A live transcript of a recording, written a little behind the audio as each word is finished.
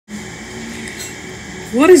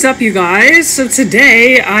What is up, you guys? So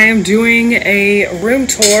today I am doing a room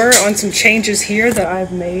tour on some changes here that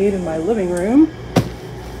I've made in my living room.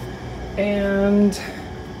 And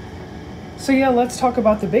so yeah, let's talk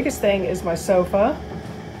about the biggest thing is my sofa.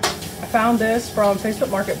 I found this from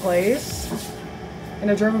Facebook Marketplace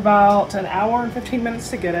and I drove about an hour and 15 minutes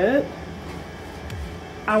to get it.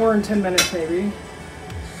 Hour and 10 minutes maybe.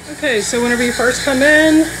 Okay, so whenever you first come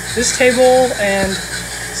in, this table and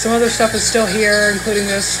some other stuff is still here, including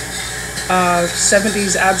this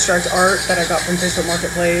 70s abstract art that I got from Facebook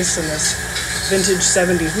Marketplace, and this vintage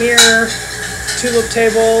 70s mirror, tulip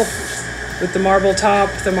table with the marble top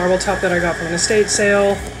that I got from an estate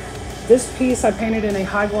sale. This piece I painted in a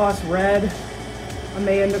high gloss red. I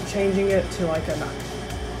may end up changing it to like an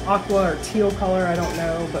aqua or teal color, I don't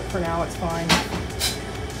know, but for now it's fine.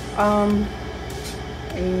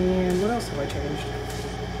 And what else have I changed?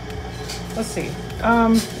 Let's see.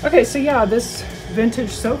 Okay, so yeah, this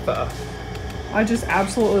vintage sofa. I just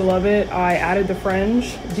absolutely love it. I added the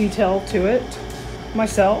fringe detail to it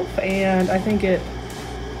myself, and I think it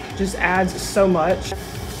just adds so much.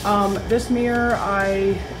 This mirror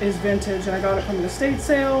is vintage, and I got it from an estate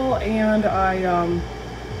sale, and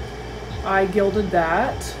I gilded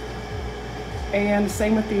that. And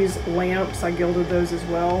same with these lamps, I gilded those as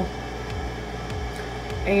well.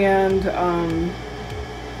 And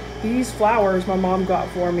these flowers my mom got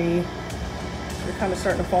for me, they're kind of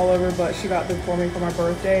starting to fall over, but she got them for me for my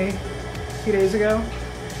birthday a few days ago.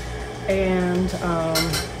 And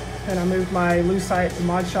I moved my Lucite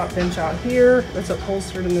Mod Shop bench out here. It's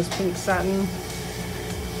upholstered in this pink satin.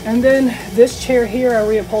 And then this chair here, I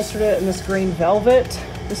reupholstered it in this green velvet,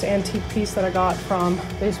 this antique piece that I got from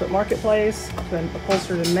Facebook Marketplace. It's been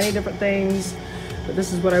upholstered in many different things, but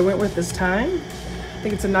this is what I went with this time. I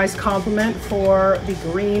think it's a nice complement for the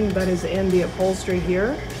green that is in the upholstery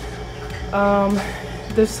here.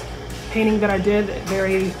 This painting that I did,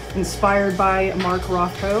 very inspired by Mark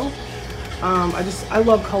Rothko. I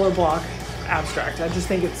love color block abstract. I just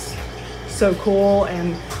think it's so cool,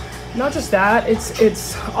 and not just that,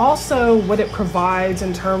 it's also what it provides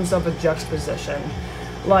in terms of a juxtaposition.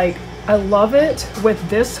 Like, I love it with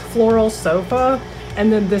this floral sofa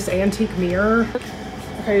and then this antique mirror.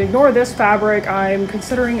 Okay, ignore this fabric. I'm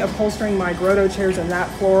considering upholstering my grotto chairs in that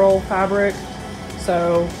floral fabric.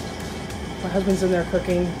 So my husband's in there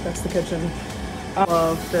cooking. That's the kitchen. I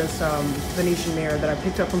love this Venetian mirror that I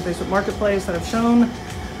picked up from Facebook Marketplace that I've shown.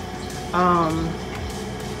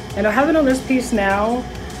 And I have it on this piece now.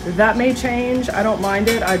 That may change. I don't mind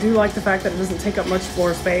it. I do like the fact that it doesn't take up much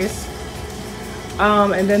floor space.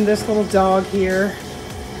 And then this little dog here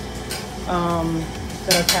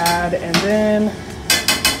that I've had. And then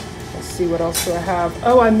see, what else do I have?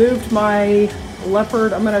 Oh, I moved my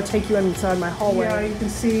leopard. I'm gonna take you inside my hallway. Yeah, you can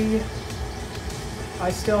see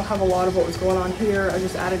I still have a lot of what was going on here. I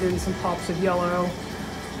just added in some pops of yellow.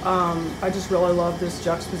 I just really love this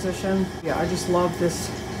juxtaposition. Yeah, I just love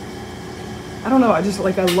this. I don't know, I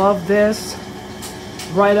love this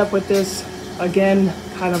right up with this, again,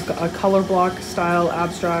 kind of a color block style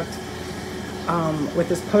abstract with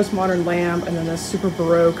this postmodern lamp, and then this super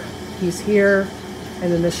Baroque piece here.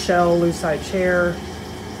 And then this shell lucite chair.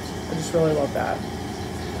 I just really love that.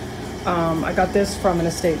 I got this from an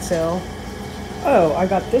estate sale. Oh, I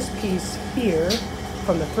got this piece here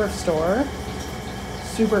from the thrift store.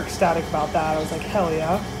 Super ecstatic about that. I was like, hell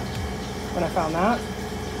yeah, when I found that.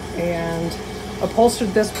 And upholstered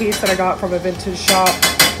this piece that I got from a vintage shop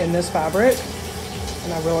in this fabric.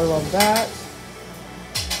 And I really love that.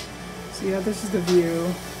 So yeah, this is the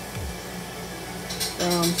view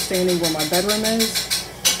from standing where my bedroom is.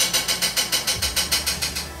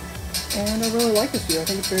 And I really like this view. I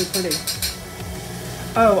think it's very pretty.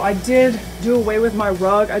 Oh, I did do away with my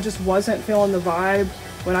rug. I just wasn't feeling the vibe.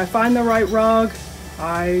 When I find the right rug,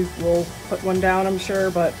 I will put one down, I'm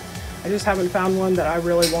sure, but I just haven't found one that I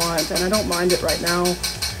really want, and I don't mind it right now.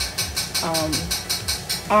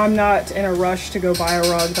 I'm not in a rush to go buy a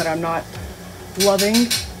rug that I'm not loving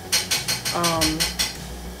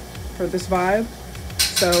for this vibe,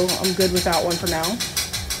 so I'm good without one for now.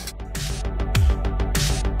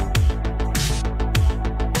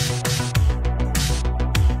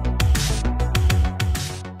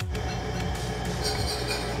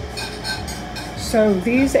 So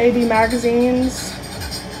these AD magazines,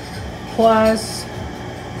 plus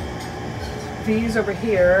these over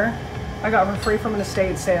here, I got for free from an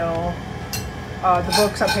estate sale. The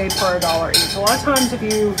books I paid for $1 each. A lot of times if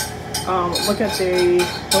you look at the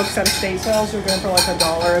books at estate sales, you're going for like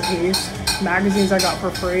 $1 a piece. Magazines I got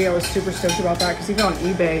for free. I was super stoked about that because even on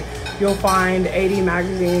eBay, you'll find AD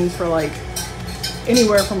magazines for like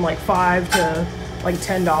anywhere from like $5 to like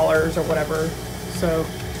 $10 or whatever. So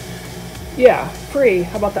yeah, free.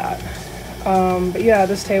 How about that? But yeah,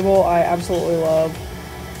 this table I absolutely love.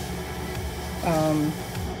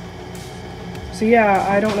 So yeah,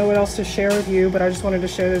 I don't know what else to share with you, but I just wanted to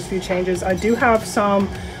share those few changes. I do have some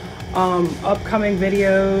upcoming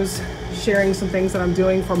videos sharing some things that I'm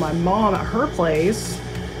doing for my mom at her place.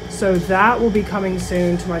 So that will be coming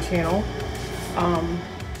soon to my channel.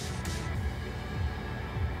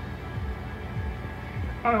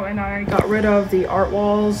 Oh, and I got rid of the art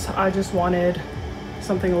walls. I just wanted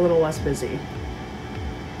something a little less busy.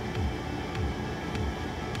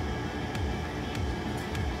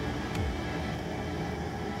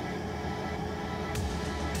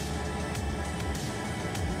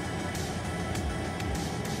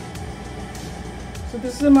 So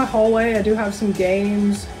this is in my hallway. I do have some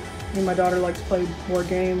games. Me and my daughter like to play board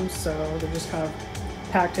games, so they're just kind of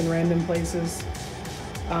packed in random places.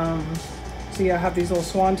 So yeah, I have these little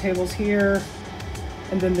swan tables here,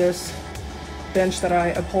 and then this bench that I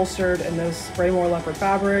upholstered in this Raymore leopard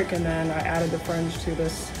fabric, and then I added the fringe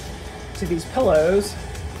to these pillows.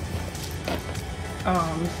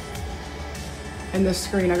 And this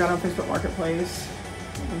screen I got on Facebook Marketplace.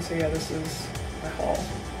 And so yeah, this is my haul.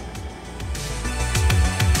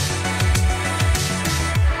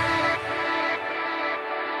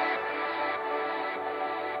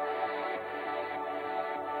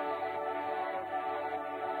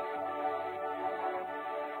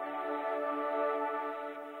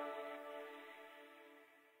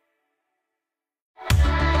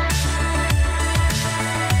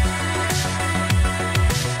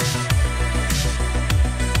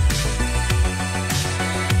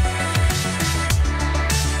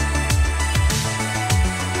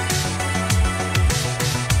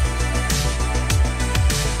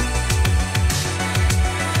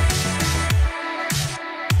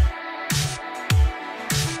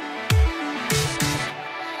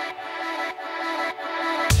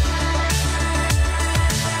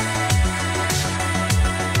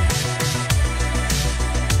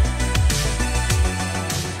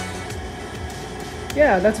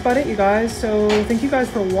 Yeah, that's about it, you guys. So thank you guys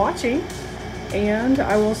for watching, and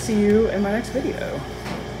I will see you in my next video.